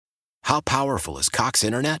How powerful is Cox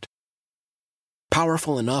Internet?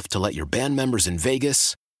 Powerful enough to let your band members in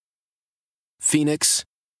Vegas, Phoenix,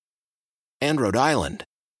 and Rhode Island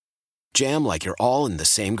jam like you're all in the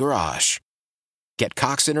same garage. Get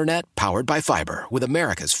Cox Internet powered by fiber with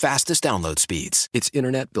America's fastest download speeds. It's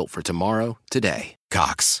internet built for tomorrow, today.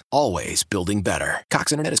 Cox, always building better.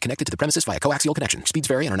 Cox Internet is connected to the premises via coaxial connection. Speeds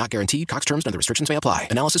vary and are not guaranteed. Cox terms and other restrictions may apply.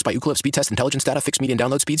 Analysis by Ookla Speed Test Intelligence Data. Fixed median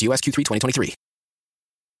download speeds. US Q3 2023.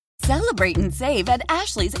 Celebrate and save at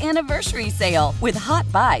Ashley's Anniversary Sale. With Hot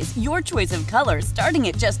Buys, your choice of colors starting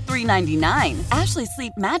at just $3.99. Ashley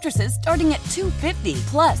Sleep mattresses starting at $2.50.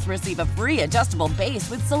 Plus, receive a free adjustable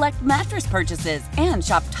base with select mattress purchases. And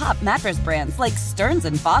shop top mattress brands like Stearns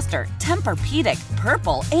 & Foster, Tempur-Pedic,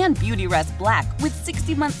 Purple, and Beautyrest Black with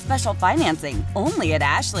 60-month special financing. Only at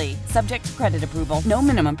Ashley. Subject to credit approval. No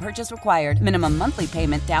minimum purchase required. Minimum monthly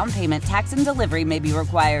payment, down payment, tax, and delivery may be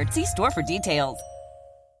required. See store for details.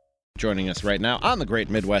 Joining us right now on the Great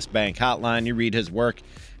Midwest Bank Hotline. You read his work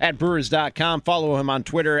at Brewers.com. Follow him on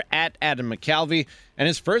Twitter at Adam McCalvy. And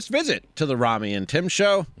his first visit to the Rami and Tim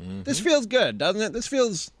show. This feels good, doesn't it? This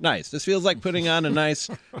feels nice. This feels like putting on a nice,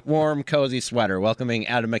 warm, cozy sweater. Welcoming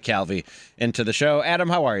Adam McCalvy into the show. Adam,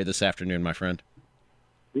 how are you this afternoon, my friend?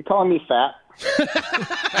 You calling me fat?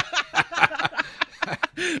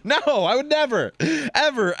 No, I would never,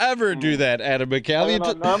 ever do that, Adam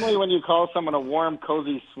McCalvy. Normally when you call someone a warm,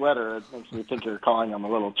 cozy sweater, it makes me think you're calling them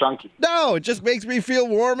a little chunky. No, it just makes me feel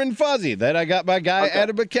warm and fuzzy that I got my guy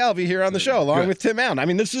Adam McCalvy here on the show, along with Tim Allen. I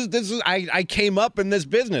mean, this is I came up in this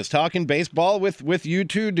business talking baseball with you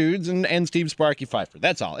two dudes and Steve Sparky Pfeiffer.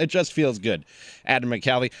 That's all. It just feels good, Adam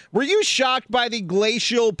McCalvy. Were you shocked by the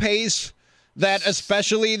glacial pace that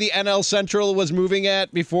especially the NL Central was moving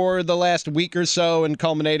at before the last week or so, and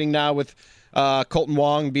culminating now with Colton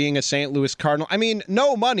Wong being a St. Louis Cardinal? I mean,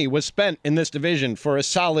 no money was spent in this division for a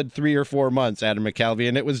solid 3 or 4 months, Adam McCalvy,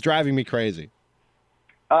 and it was driving me crazy.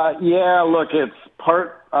 Yeah, look, it's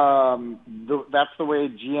part that's the way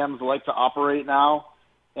GMs like to operate now,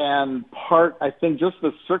 and part, I think, just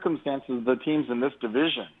the circumstances of the teams in this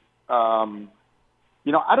division.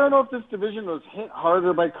 I don't know if this division was hit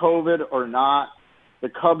harder by COVID or not. The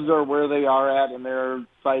Cubs are where they are at in their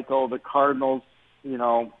cycle. The Cardinals,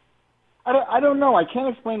 I don't know. I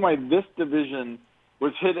can't explain why this division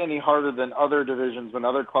was hit any harder than other divisions when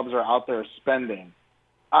other clubs are out there spending.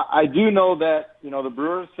 I do know that, the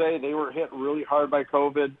Brewers say they were hit really hard by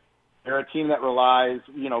COVID. They're a team that relies,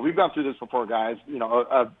 we've gone through this before, guys,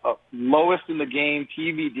 a lowest in the game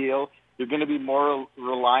TV deal. You're going to be more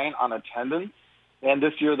reliant on attendance. And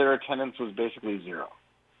this year their attendance was basically zero.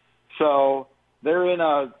 So they're in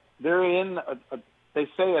they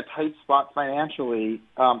say a tight spot financially.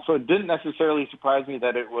 So it didn't necessarily surprise me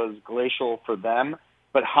that it was glacial for them,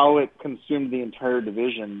 but how it consumed the entire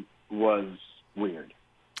division was weird.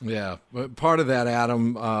 Yeah, but part of that,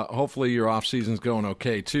 Adam, hopefully your off season's going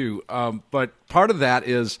okay too. But part of that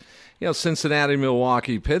is, Cincinnati,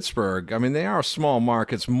 Milwaukee, Pittsburgh. I mean, they are small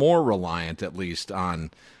markets, more reliant at least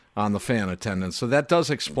on the fan attendance. So that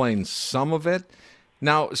does explain some of it.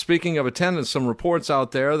 Now, speaking of attendance, some reports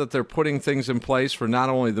out there that they're putting things in place for not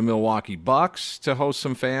only the Milwaukee Bucks to host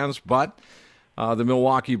some fans, but the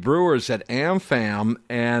Milwaukee Brewers at AmFam.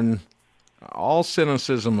 And all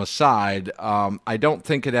cynicism aside, I don't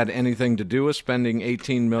think it had anything to do with spending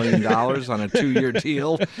 $18 million on a 2-year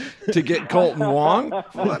deal to get Colton Wong.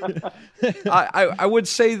 I would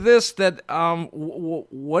say this, that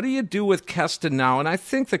what do you do with Keston now? And I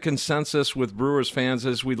think the consensus with Brewers fans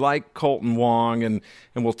is we like Colton Wong, and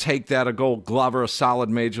we'll take that, a Gold Glover, a solid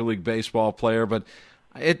Major League Baseball player. But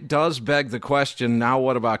it does beg the question, now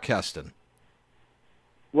what about Keston?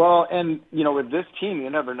 Well, and, with this team, you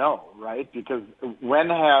never know, right? Because when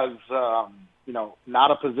has,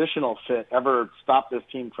 not a positional fit ever stopped this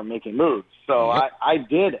team from making moves? So I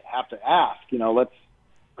did have to ask,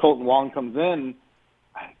 Colton Wong comes in.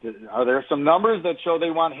 Are there some numbers that show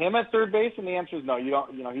they want him at third base? And the answer is no. You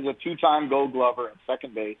don't. He's a 2-time Gold Glover at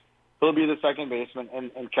second base. He'll be the second baseman,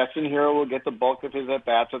 and Keston Hiura will get the bulk of his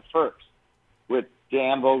at-bats at first, with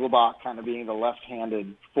Dan Vogelbach kind of being the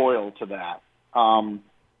left-handed foil to that.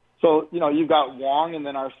 So, you've got Wong and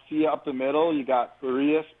then Arcia up the middle. You got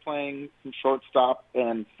Urias playing some shortstop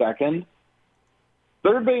and second.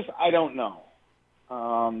 Third base, I don't know.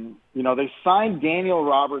 They signed Daniel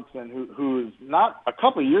Robertson, who's not, a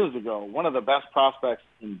couple of years ago, one of the best prospects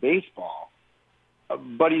in baseball,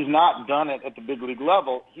 but he's not done it at the big league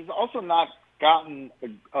level. He's also not gotten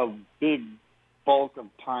a big bulk of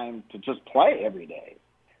time to just play every day.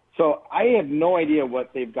 So I have no idea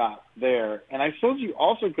what they've got there. And I suppose you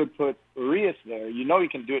also could put Urias there. He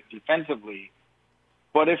can do it defensively.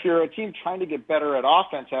 But if you're a team trying to get better at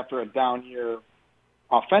offense after a down year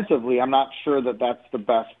offensively, I'm not sure that that's the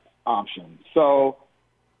best option. So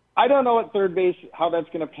I don't know at third base how that's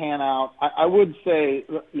going to pan out. I would say,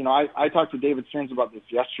 I talked to David Stearns about this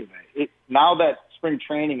yesterday. Now that spring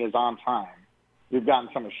training is on time, we've gotten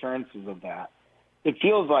some assurances of that. It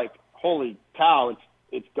feels like, holy cow,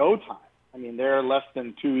 it's go time. I mean, they're less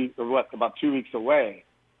than 2 weeks, about 2 weeks away.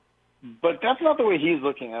 But that's not the way he's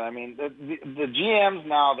looking at it. I mean, the GMs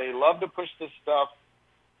now, they love to push this stuff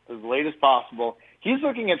as late as possible. He's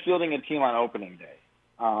looking at fielding a team on opening day,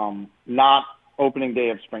 not opening day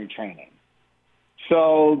of spring training.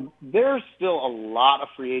 So there's still a lot of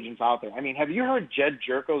free agents out there. I mean, have you heard Jed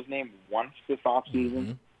Jerko's name once this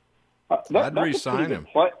offseason? I'd re-sign him.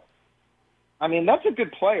 I mean, that's a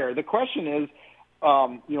good player. The question is,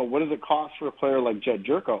 what does it cost for a player like Jed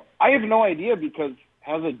Jerko? I have no idea, because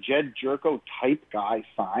has a Jed Jerko type guy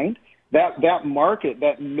signed? That market,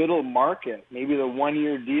 that middle market, maybe the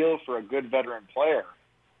 1-year deal for a good veteran player.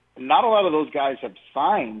 Not a lot of those guys have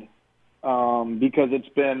signed because it's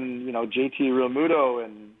been, JT Realmuto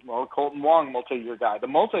and, Colton Wong, multi-year guy. The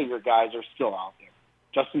multi-year guys are still out there.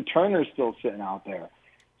 Justin Turner's still sitting out there.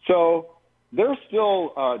 So there's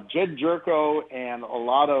still Jed Jerko and a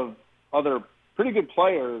lot of other pretty good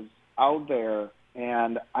players out there.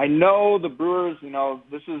 And I know the Brewers,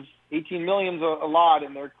 this is $18 million's a lot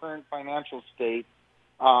in their current financial state.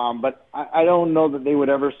 But I don't know that they would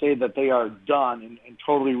ever say that they are done and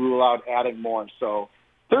totally rule out adding more. So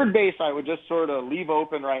third base, I would just sort of leave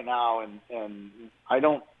open right now. And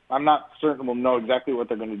I'm not certain we'll know exactly what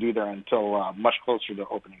they're going to do there until much closer to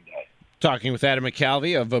opening day. Talking with Adam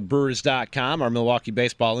McCalvy of Brewers.com, our Milwaukee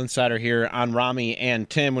baseball insider here on Rami and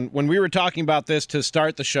Tim. When we were talking about this to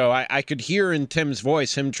start the show, I could hear in Tim's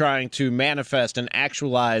voice him trying to manifest and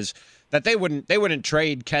actualize that they wouldn't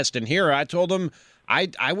trade Keston Hiura. I told him I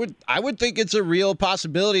would think it's a real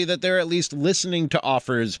possibility that they're at least listening to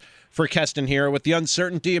offers for Keston Hiura, with the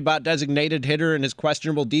uncertainty about designated hitter and his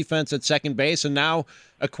questionable defense at second base, and now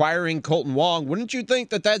acquiring Colton Wong. Wouldn't you think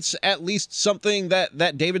that that's at least something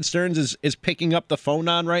that David Stearns is picking up the phone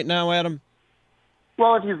on right now, Adam?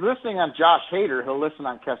 Well, if he's listening on Josh Hader, he'll listen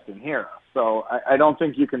on Keston Hiura. So I don't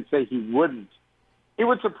think you can say he wouldn't. It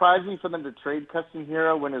would surprise me for them to trade Keston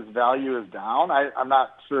Hiura when his value is down. I'm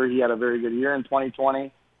not sure he had a very good year in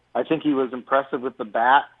 2020. I think he was impressive with the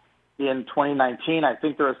bat in 2019. I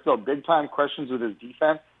think there are still big-time questions with his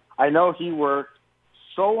defense. I know he worked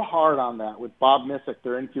so hard on that with Bob Missick,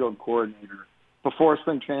 their infield coordinator, before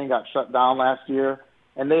spring training got shut down last year,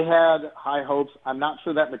 and they had high hopes. I'm not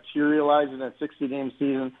sure that materialized in a 60-game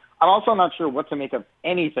season. I'm also not sure what to make of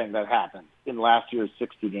anything that happened in last year's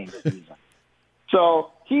 60-game season. So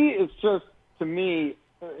he is just, to me,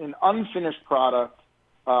 an unfinished product.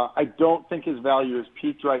 I don't think his value is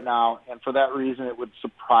peaked right now, and for that reason, it would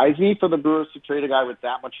surprise me for the Brewers to trade a guy with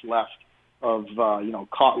that much left of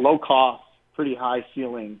low cost, pretty high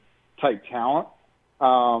ceiling type talent.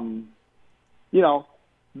 The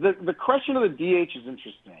question of the DH is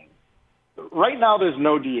interesting. Right now, there's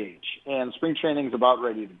no DH, and spring training is about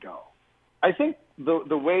ready to go. I think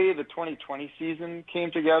the way the 2020 season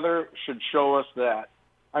came together should show us that.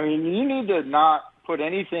 I mean, you need to not put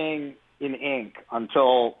anything in ink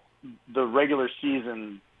until the regular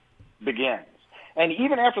season begins. And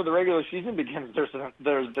even after the regular season begins, there's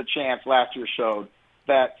the chance, last year showed,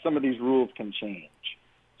 that some of these rules can change.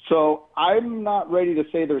 So I'm not ready to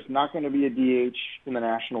say there's not going to be a DH in the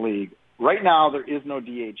National League. Right now, there is no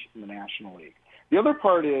DH in the National League. The other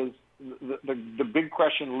part is the big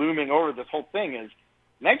question looming over this whole thing is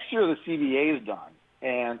next year the CBA is done.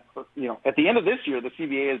 And, at the end of this year, the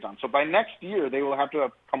CBA is done. So by next year, they will have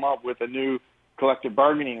to come up with a new collective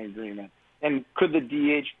bargaining agreement. And could the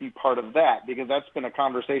DH be part of that? Because that's been a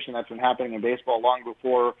conversation that's been happening in baseball long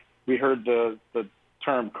before we heard the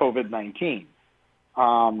term COVID-19.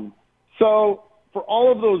 So for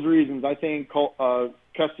all of those reasons, I think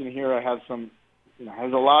Keston Hiura has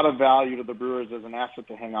has a lot of value to the Brewers as an asset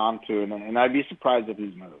to hang on to, and I'd be surprised if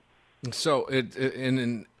he's moved. So in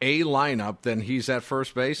an A lineup, then he's at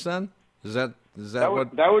first base. Then is that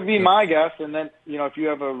what that would be my guess? And then if you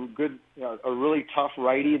have a good, a really tough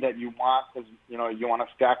righty that you want, you want to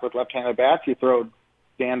stack with left-handed bats, you throw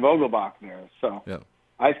Dan Vogelbach there. So yeah.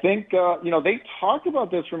 I think they talked about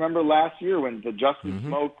this. Remember last year when the Justin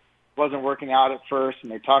Smoke wasn't working out at first,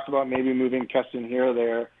 and they talked about maybe moving Keston Hiura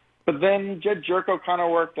there. But then Jed Jerko kind of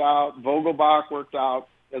worked out. Vogelbach worked out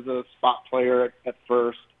as a spot player at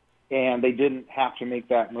first. And they didn't have to make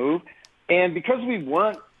that move. And because we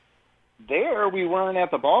weren't there, we weren't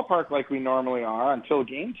at the ballpark like we normally are until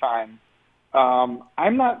game time,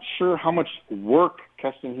 I'm not sure how much work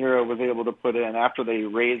Keston Hiura was able to put in after they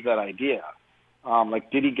raised that idea.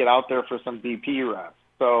 Like, did he get out there for some BP reps?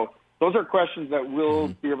 So those are questions that we'll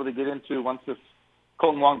be able to get into once this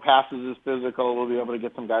Colton Wong passes his physical. We'll be able to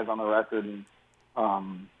get some guys on the record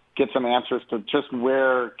and get some answers to just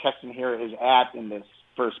where Keston Hiura is at in this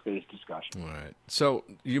first base discussion. All right. So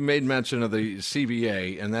you made mention of the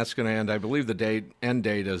CBA, and that's going to end, I believe the end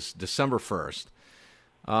date is December 1st.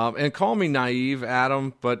 And call me naive,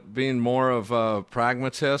 Adam, but being more of a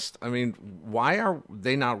pragmatist, I mean, why are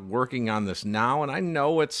they not working on this now? And I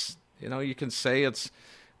know it's, you can say it's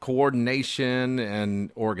coordination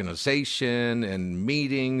and organization and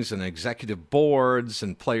meetings and executive boards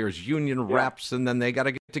and players' union reps, and then they got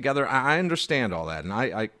to get together. I understand all that, and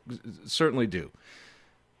I certainly do.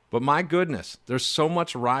 But my goodness, there's so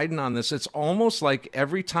much riding on this. It's almost like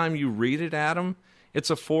every time you read it, Adam, it's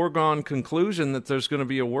a foregone conclusion that there's going to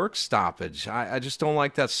be a work stoppage. I just don't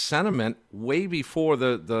like that sentiment way before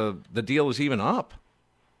the deal is even up.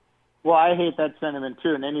 Well, I hate that sentiment,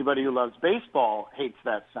 too, and anybody who loves baseball hates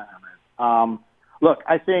that sentiment. Look,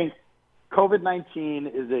 I think COVID-19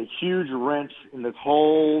 is a huge wrench in this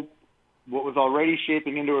whole, what was already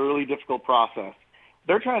shaping into a really difficult process.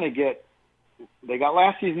 They're trying to they got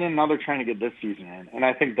last season in, now they're trying to get this season in, and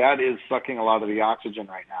I think that is sucking a lot of the oxygen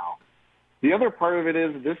right now. The other part of it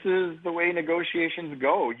is this is the way negotiations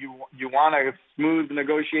go. You want a smooth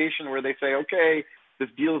negotiation where they say, okay, this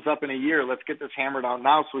deal is up in a year. Let's get this hammered out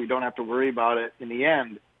now so we don't have to worry about it in the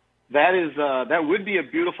end. That would be a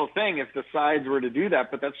beautiful thing if the sides were to do that,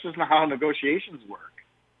 but that's just not how negotiations work.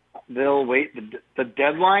 They'll wait. The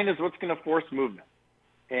deadline is what's going to force movement.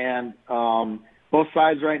 And both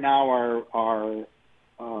sides right now are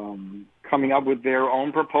coming up with their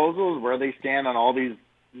own proposals, where they stand on all these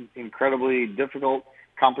incredibly difficult,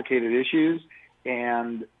 complicated issues.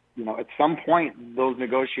 And, at some point those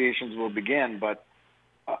negotiations will begin. But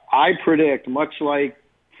I predict, much like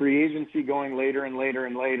free agency going later and later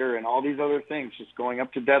and later and all these other things, just going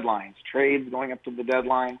up to deadlines, trades going up to the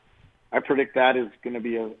deadline, I predict that is going to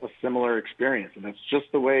be a similar experience. And that's just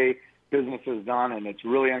the way business is done. And it's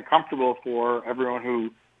really uncomfortable for everyone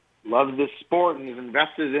who loves this sport and is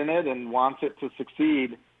invested in it and wants it to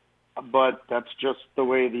succeed. But that's just the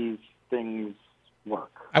way these things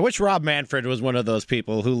work. I wish Rob Manfred was one of those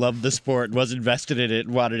people who loved the sport, was invested in it,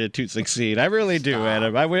 and wanted it to succeed. I really do,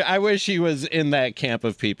 Adam. I wish he was in that camp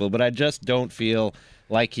of people, but I just don't feel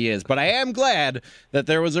like he is. But I am glad that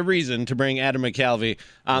there was a reason to bring Adam McCalvy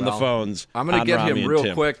on the phones. I'm going to get Rami him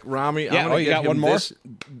real quick, Rami. Yeah, you got one more?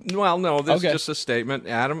 Well, no, this is just a statement.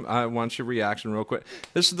 Adam, I want your reaction real quick.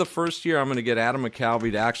 This is the first year I'm going to get Adam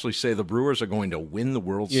McCalvy to actually say the Brewers are going to win the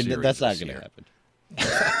World Series. That's not going to happen.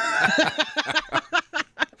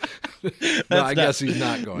 No, I guess he's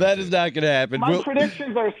not going. That is not going to happen. My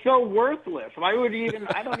predictions are so worthless. I don't even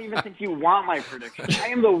think you want my predictions. I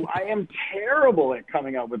am terrible at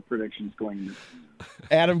coming up with predictions going into the season.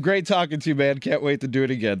 Adam, great talking to you, man. Can't wait to do it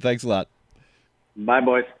again. Thanks a lot. Bye,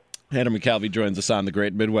 boys. Adam McCalvy joins us on the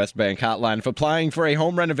Great Midwest Bank Hotline. If applying for a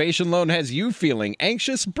home renovation loan has you feeling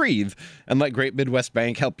anxious, breathe and let Great Midwest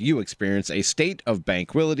Bank help you experience a state of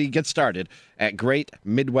banquility. Get started at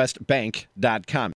greatmidwestbank.com.